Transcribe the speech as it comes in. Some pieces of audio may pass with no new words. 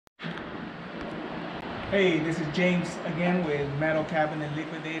Hey, this is James again with Metal Cabinet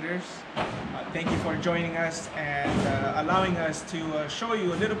Liquidators. Thank you for joining us and allowing us to show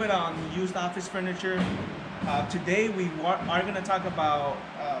you a little bit on used office furniture. Today we are going to talk about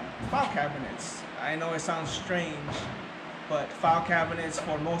file cabinets. I know it sounds strange, but file cabinets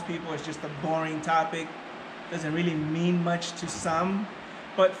for most people is just a boring topic. Doesn't really mean much to some.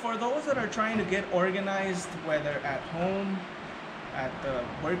 But for those that are trying to get organized, whether at home, at the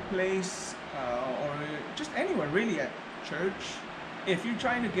workplace, or just anywhere really, at church, if you're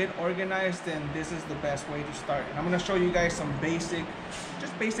trying to get organized, then this is the best way to start. And I'm going to show you guys some basic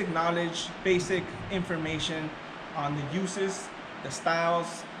knowledge, basic information on the uses, the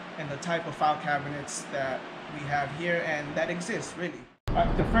styles, and the type of file cabinets that we have here and that exist really.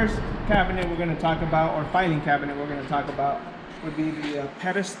 The first cabinet we're going to talk about, or filing cabinet we're going to talk about, would be the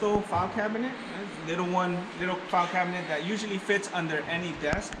pedestal file cabinet. Little file cabinet that usually fits under any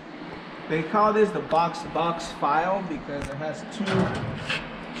desk. They call this the box file because it has two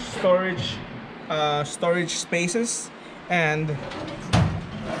storage spaces and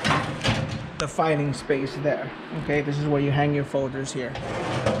the filing space there. Okay, this is where you hang your folders here.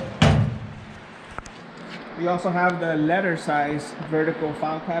 We also have the letter size vertical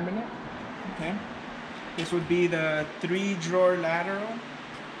file cabinet. Okay, this would be the 3-drawer lateral.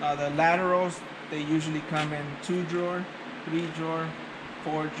 The laterals, they usually come in 2-drawer, 3-drawer,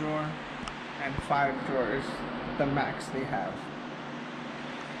 4-drawer, and 5 drawers, the max they have.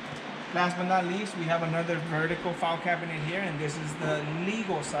 Last but not least, we have another vertical file cabinet here, and this is the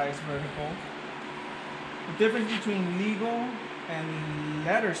legal size vertical. The difference between legal and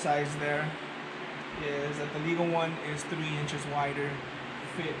letter size there is that the legal one is 3 inches wider,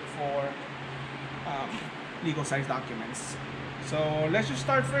 fit for legal size documents. So let's just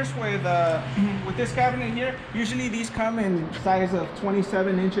start first with this cabinet here. Usually these come in size of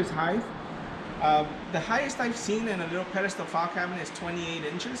 27 inches high. The highest I've seen in a little pedestal file cabinet is 28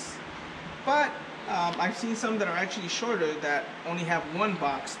 inches. But I've seen some that are actually shorter that only have one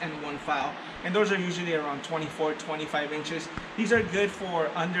box and one file. And those are usually around 24, 25 inches. These are good for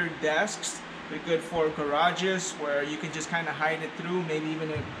under desks. They're good for garages where you can just kind of hide it through. Maybe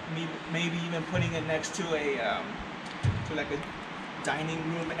even putting it next to like a dining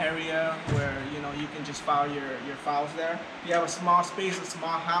room area where you can just file your files there. If you have a small space, a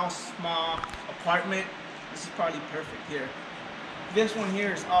small house, small apartment, this is probably perfect here. This one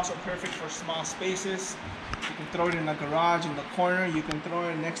here is also perfect for small spaces. You can throw it in the garage, in the corner. You can throw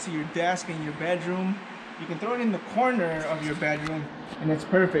it next to your desk in your bedroom. You can throw it in the corner of your bedroom and it's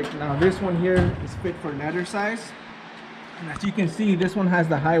perfect. Now this one here is fit for letter size. And as you can see, this one has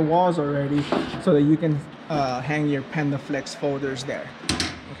the high walls already so that you can hang your Pendaflex folders there.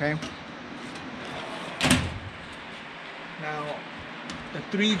 Okay. Now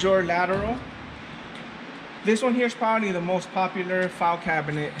the 3-drawer lateral. This one here is probably the most popular file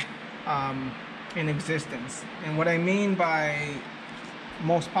cabinet in existence. And what I mean by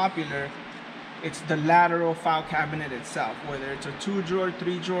most popular, it's the lateral file cabinet itself, whether it's a 2-drawer,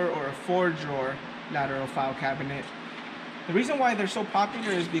 3-drawer, or a 4-drawer lateral file cabinet. The reason why they're so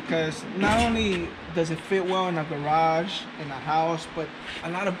popular is because not only does it fit well in a garage, in a house, but a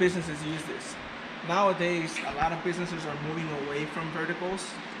lot of businesses use this. Nowadays, a lot of businesses are moving away from verticals,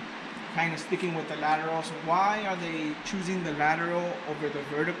 kind of sticking with the laterals. Why are they choosing the lateral over the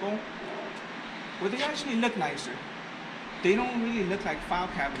vertical? Well, they actually look nicer. They don't really look like file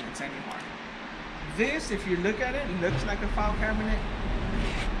cabinets anymore. This, if you look at it, looks like a file cabinet.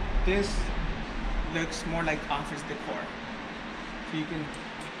 This looks more like office decor. So you can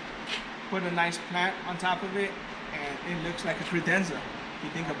put a nice plant on top of it and it looks like a credenza if you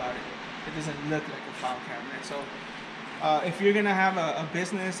think about it. It doesn't look like a file cabinet. So if you're gonna have a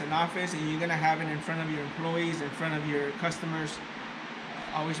business, an office, and you're gonna have it in front of your employees, in front of your customers,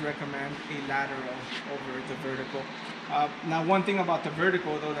 I always recommend a lateral over the vertical. Now one thing about the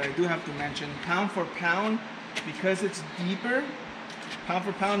vertical though that I do have to mention, pound for pound, because it's deeper, pound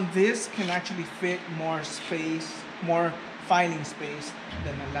for pound, this can actually fit more space, more filing space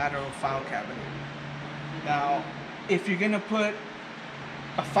than a lateral file cabinet. Now, if you're gonna put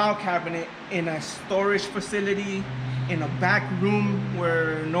a file cabinet in a storage facility, in a back room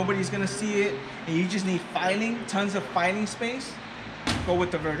where nobody's gonna see it, and you just need filing, tons of filing space, go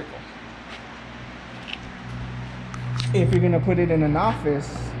with the vertical. If you're gonna put it in an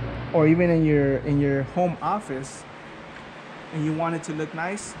office, or even in your home office, and you want it to look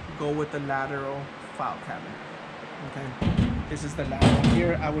nice, go with the lateral file cabinet. Okay, this is the lateral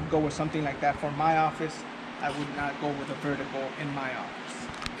here. I would go with something like that for my office. I would not go with a vertical in my office.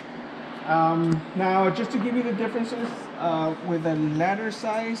 Now, just to give you the differences with the letter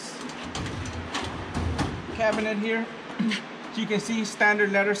size, cabinet here. So you can see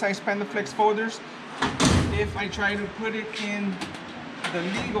standard letter size Pendaflex folders. If I try to put it in the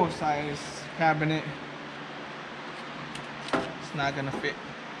legal size cabinet, it's not gonna fit.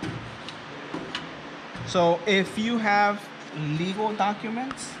 So if you have legal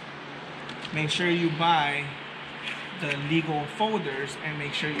documents, make sure you buy the legal folders and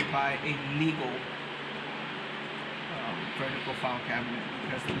make sure you buy a legal vertical file cabinet,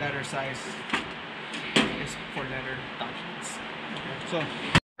 because the letter size is for letter documents. Okay, so,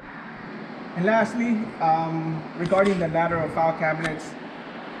 and lastly, regarding the lateral file cabinets,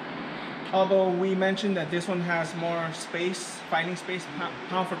 although we mentioned that this one has more space, filing space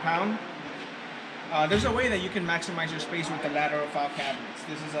pound for pound, there's a way that you can maximize your space with the lateral file cabinets.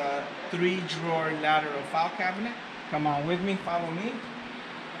 This is a 3-drawer lateral file cabinet. Come on with me, follow me.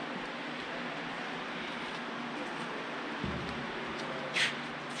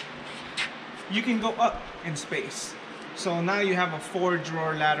 You can go up in space. So now you have a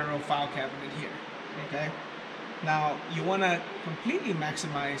 4-drawer lateral file cabinet here, okay? Now you wanna completely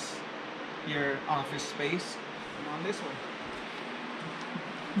maximize your office space. Come on this one.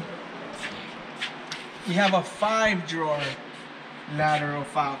 You have a 5-drawer lateral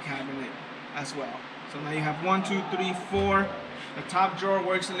file cabinet as well. So now you have 1, 2, 3, 4. The top drawer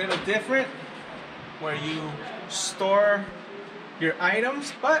works a little different, where you store your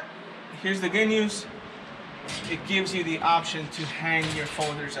items, but here's the good news. It gives you the option to hang your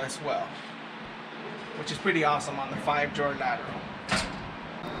folders as well, which is pretty awesome on the 5-drawer lateral.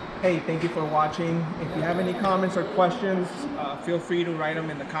 Hey, thank you for watching. If you have any comments or questions, feel free to write them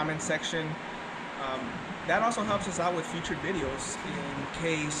in the comment section. That also helps us out with future videos. In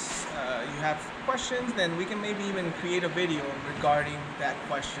case you have questions, then we can maybe even create a video regarding that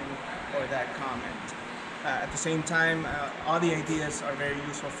question or that comment. At the same time, all the ideas are very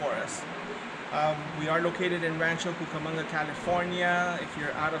useful for us. We are located in Rancho Cucamonga, California. If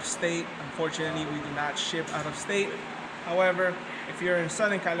you're out of state, unfortunately we do not ship out of state. However, if you're in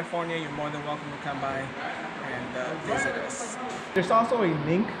Southern California, you're more than welcome to come by and visit us. There's also a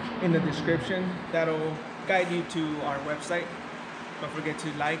link in the description that'll guide you to our website. Don't forget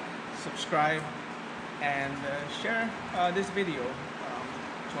to like, subscribe, and share this video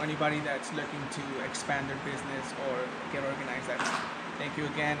to anybody that's looking to expand their business or get organized. Thank you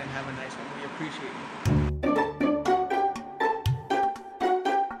again and have a nice one. We appreciate you.